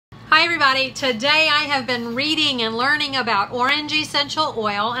Hi everybody, today I have been reading and learning about orange essential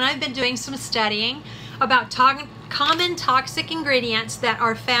oil, and I've been doing some studying about common toxic ingredients that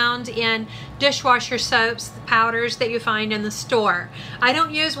are found in dishwasher soaps, the powders that you find in the store. I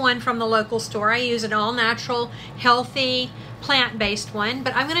don't use one from the local store. I use an all-natural, healthy, plant-based one,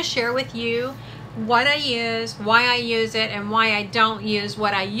 but I'm going to share with you what I use, why I use it, and why I don't use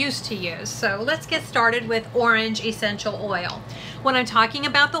what I used to use. So let's get started with orange essential oil. When I'm talking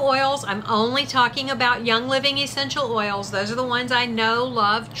about the oils, I'm only talking about Young Living essential oils. Those are the ones I know,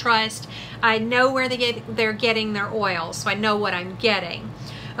 love, trust. I know where they're getting their oils, so I know what I'm getting.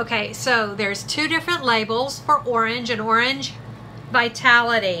 Okay, so there's two different labels for orange and orange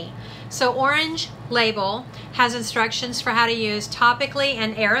vitality. So orange label has instructions for how to use topically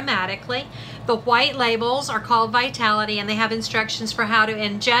and aromatically. The white labels are called vitality, and they have instructions for how to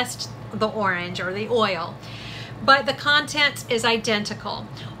ingest the orange or the oil. But the content is identical.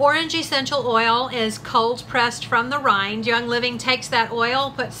 Orange essential oil is cold pressed from the rind. Young Living takes that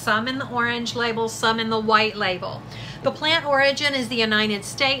oil, puts some in the orange label, some in the white label. The plant origin is the United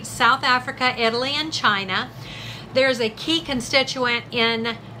States, South Africa, Italy, and China. There's a key constituent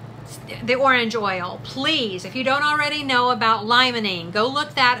in the orange oil. Please, if you don't already know about limonene, go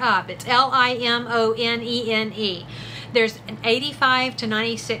look that up. It's Limonene. There's an 85 to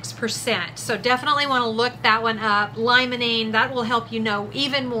 96%. So definitely want to look that one up. Limonene, that will help you know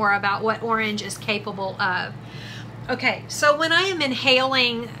even more about what orange is capable of. Okay, so when I am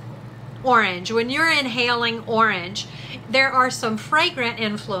inhaling orange, when you're inhaling orange, there are some fragrant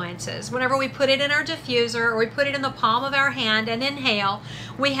influences. Whenever we put it in our diffuser or we put it in the palm of our hand and inhale,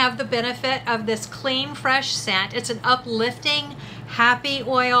 we have the benefit of this clean, fresh scent. It's an uplifting, happy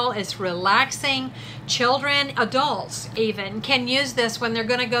oil. It's relaxing. Children, adults even, can use this when they're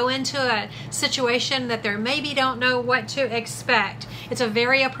going to go into a situation that they maybe don't know what to expect. It's a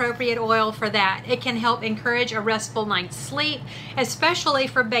very appropriate oil for that. It can help encourage a restful night's sleep, especially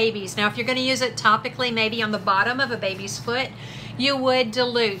for babies. Now, if you're going to use it topically, maybe on the bottom of a baby's foot, you would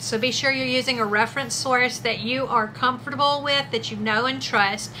dilute. So be sure you're using a reference source that you are comfortable with, that you know and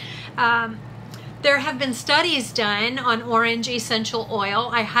trust. There have been studies done on orange essential oil.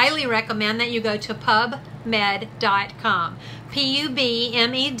 I highly recommend that you go to pubmed.com,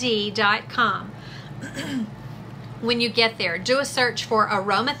 PUBMED.com. When you get there, do a search for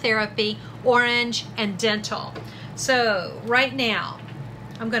aromatherapy, orange, and dental. So right now,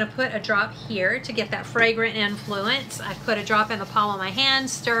 I'm going to put a drop here to get that fragrant influence. I put a drop in the palm of my hand,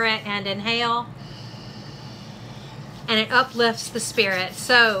 stir it, and inhale. And it uplifts the spirit,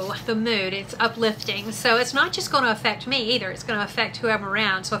 so the mood, it's uplifting. So it's not just going to affect me either, it's going to affect whoever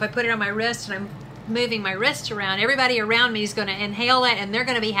around. So if I put it on my wrist and I'm moving my wrist around, everybody around me is going to inhale it and they're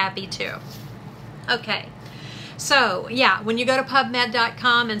going to be happy too. Okay, so yeah, when you go to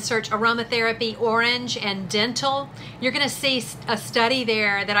PubMed.com and search aromatherapy, orange, and dental, you're going to see a study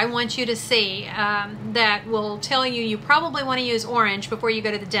there that I want you to see that will tell you you probably want to use orange before you go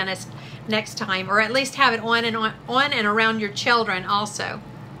to the dentist next time, or at least have it on and around your children also.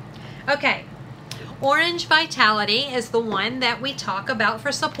 Okay, orange vitality is the one that we talk about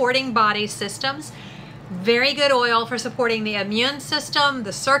for supporting body systems. Very good oil for supporting the immune system,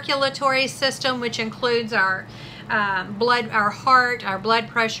 the circulatory system, which includes our blood, our heart, our blood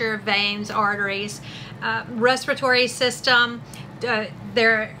pressure, veins, arteries, respiratory system.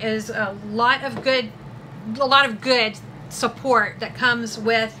 There is a lot of good support that comes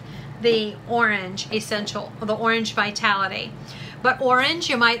with the orange essential, the orange vitality. But orange,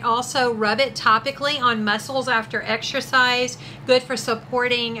 you might also rub it topically on muscles after exercise. Good for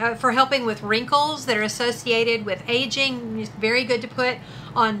supporting, for helping with wrinkles that are associated with aging. It's very good to put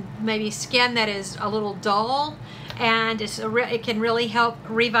on maybe skin that is a little dull, and it can really help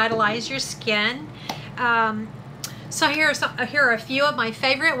revitalize your skin. So here are a few of my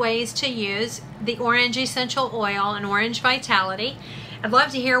favorite ways to use the orange essential oil and orange vitality. I'd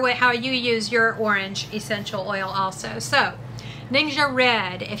love to hear how you use your orange essential oil also. So, Ninja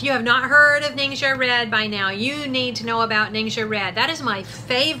Red. If you have not heard of Ninja Red by now, you need to know about Ninja Red. That is my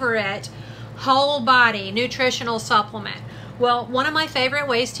favorite whole body nutritional supplement. Well, one of my favorite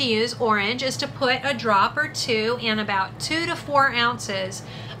ways to use orange is to put a drop or two in about 2 to 4 ounces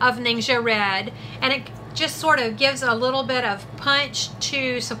of Ninja Red, and it just sort of gives a little bit of punch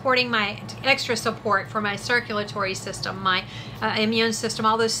to supporting my extra support for my circulatory system, my immune system,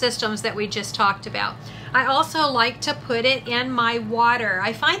 all those systems that we just talked about. I also like to put it in my water.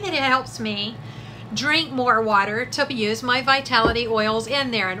 I find that it helps me drink more water to use my vitality oils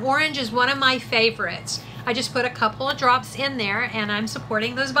in there, and orange is one of my favorites. I just put a couple of drops in there and I'm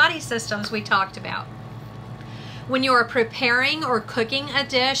supporting those body systems we talked about. When you're preparing or cooking a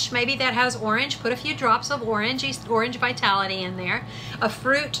dish, maybe that has orange, put a few drops of orange vitality in there. A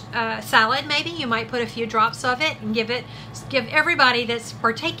fruit salad, maybe you might put a few drops of it and give everybody that's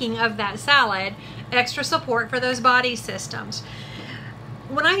partaking of that salad extra support for those body systems.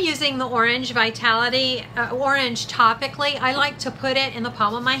 When I'm using the orange vitality, orange topically, I like to put it in the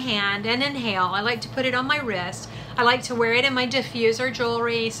palm of my hand and inhale. I like to put it on my wrist. I like to wear it in my diffuser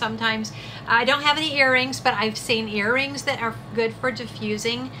jewelry. Sometimes I don't have any earrings, but I've seen earrings that are good for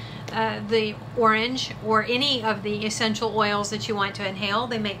diffusing the orange or any of the essential oils that you want to inhale.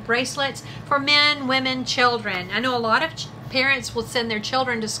 They make bracelets for men, women, children. I know a lot of parents will send their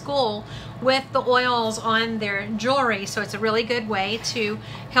children to school with the oils on their jewelry, so it's a really good way to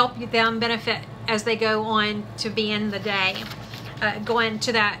help them benefit as they go on to be in the day, going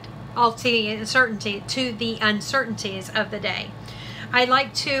to that the uncertainties of the day. I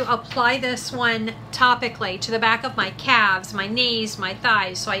like to apply this one topically to the back of my calves, my knees, my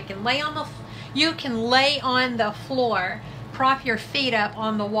thighs, so I can lay on you can lay on the floor, prop your feet up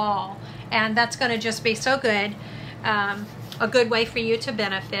on the wall, and that's going to just be so good, a good way for you to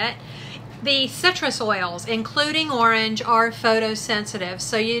benefit. The citrus oils, including orange, are photosensitive,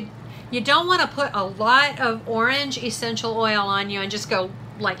 so you don't want to put a lot of orange essential oil on you and just go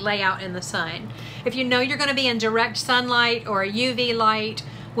like lay out in the sun. If you know you're going to be in direct sunlight or UV light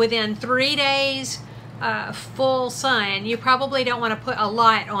within 3 days, full sun, you probably don't want to put a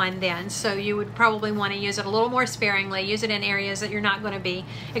lot on then, so you would probably want to use it a little more sparingly. Use it in areas that you're not going to be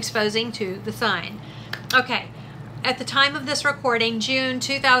exposing to the sun. Okay, at the time of this recording, June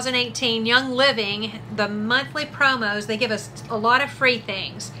 2018, Young Living, the monthly promos, they give us a lot of free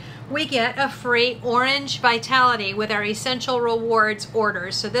things. We get a free orange vitality with our essential rewards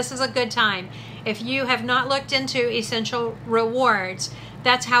orders. So this is a good time. If you have not looked into essential rewards,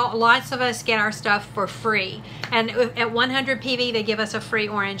 that's how lots of us get our stuff for free. And at 100 PV, they give us a free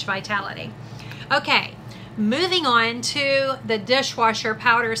orange vitality. Okay, moving on to the dishwasher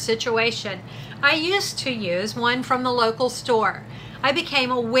powder situation. I used to use one from the local store. I became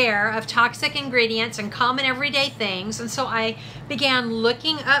aware of toxic ingredients and common everyday things, and so I began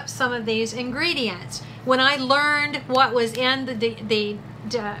looking up some of these ingredients. When I learned what was in the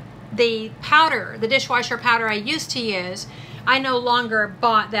powder, the dishwasher powder I used to use, I no longer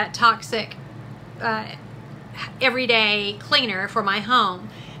bought that toxic everyday cleaner for my home,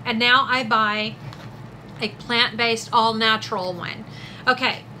 and now I buy a plant-based, all-natural one.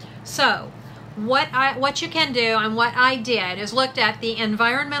 Okay, so what you can do and what I did is looked at the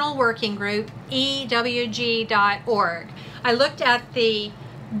Environmental Working Group, EWG.org. I looked at the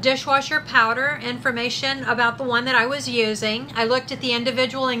dishwasher powder information about the one that I was using. I looked at the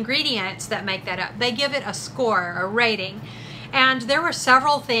individual ingredients that make that up. They give it a score, a rating. And there were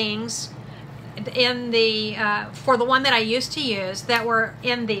several things in the for the one that I used to use that were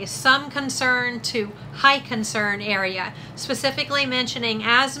in the some concern to high concern area, specifically mentioning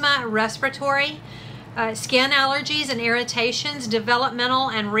asthma, respiratory, skin allergies and irritations, developmental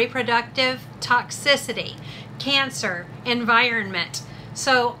and reproductive toxicity, cancer, environment.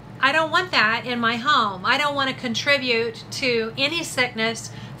 So I don't want that in my home. I don't want to contribute to any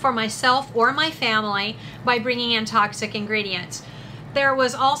sickness for myself or my family by bringing in toxic ingredients. There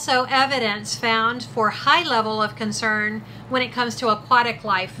was also evidence found for high level of concern when it comes to aquatic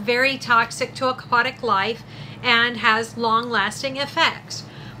life, very toxic to aquatic life and has long-lasting effects.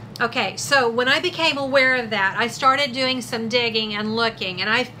 Okay, so when I became aware of that, I started doing some digging and looking, and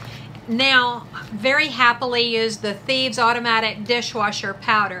I've now very happily use the Thieves automatic dishwasher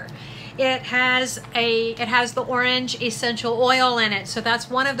powder. It has the orange essential oil in it, so that's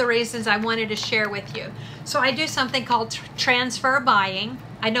one of the reasons I wanted to share with you. So I do something called transfer buying.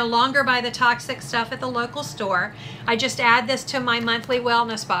 I no longer buy the toxic stuff at the local store. I just add this to my monthly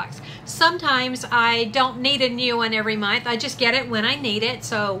wellness box. Sometimes I don't need a new one every month. I just get it when I need it,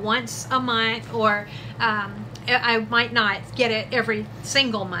 so once a month, or I might not get it every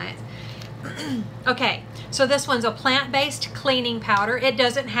single month. Okay, so this one's a plant-based cleaning powder. It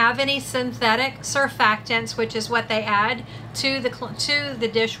doesn't have any synthetic surfactants, which is what they add to the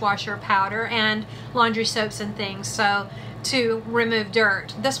dishwasher powder and laundry soaps and things, so to remove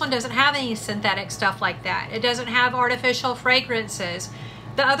dirt. This one doesn't have any synthetic stuff like that. It doesn't have artificial fragrances.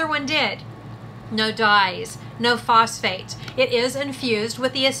 The other one did. No dyes, no phosphates. It is infused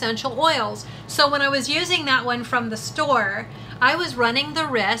with the essential oils. So when I was using that one from the store, I was running the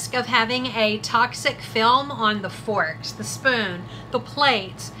risk of having a toxic film on the forks, the spoon, the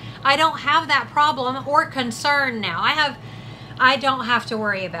plates. I don't have that problem or concern now. I don't have to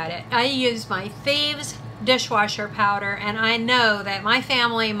worry about it. I use my Thieves dishwasher powder, and I know that my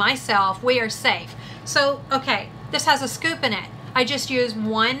family, myself, we are safe. So, okay, This has a scoop in it. I just use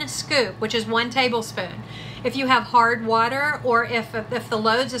 1 scoop, which is 1 tablespoon. If you have hard water, or if the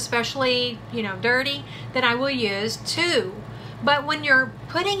load's especially, you know, dirty, then I will use 2. But when you're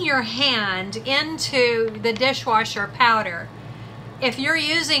putting your hand into the dishwasher powder, if you're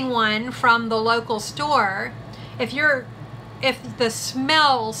using one from the local store, if the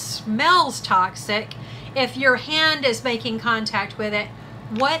smell smells toxic, if your hand is making contact with it,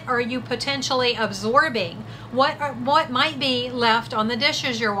 what are you potentially absorbing? What might be left on the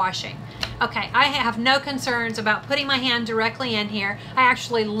dishes you're washing? Okay, I have no concerns about putting my hand directly in here. I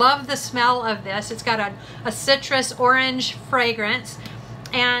actually love the smell of this. It's got a citrus orange fragrance,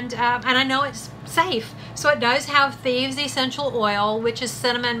 and I know it's safe. So it does have Thieves essential oil, which is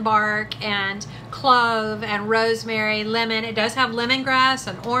cinnamon bark and clove and rosemary, lemon. It does have lemongrass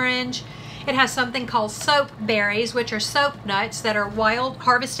and orange. It has something called soap berries, which are soap nuts that are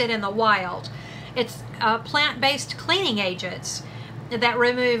harvested in the wild. It's plant-based cleaning agents that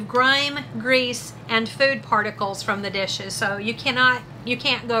remove grime, grease, and food particles from the dishes. So you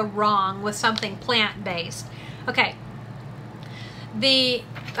can't go wrong with something plant-based. Okay. The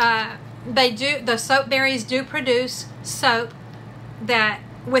soap berries do produce soap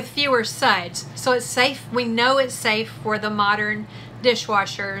with fewer suds, so it's safe. We know it's safe for the modern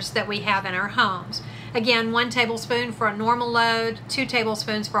dishwashers that we have in our homes. Again, 1 tablespoon for a normal load, 2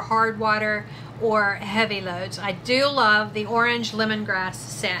 tablespoons for hard water or heavy loads. I do love the orange lemongrass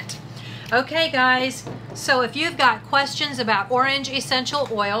scent. Okay guys, so if you've got questions about orange essential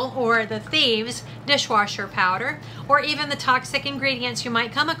oil or the Thieves dishwasher powder, or even the toxic ingredients you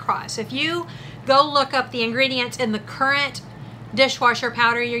might come across, if you go look up the ingredients in the current dishwasher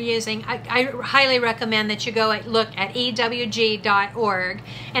powder you're using, I highly recommend that you go look at ewg.org.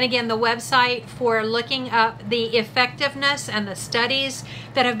 And again, the website for looking up the effectiveness and the studies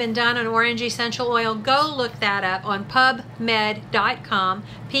that have been done on orange essential oil, go look that up on pubmed.com,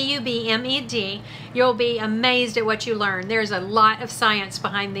 PUBMED. You'll be amazed at what you learn. There's a lot of science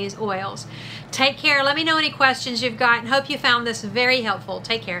behind these oils. Take care. Let me know any questions you've got, and hope you found this very helpful.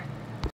 Take care.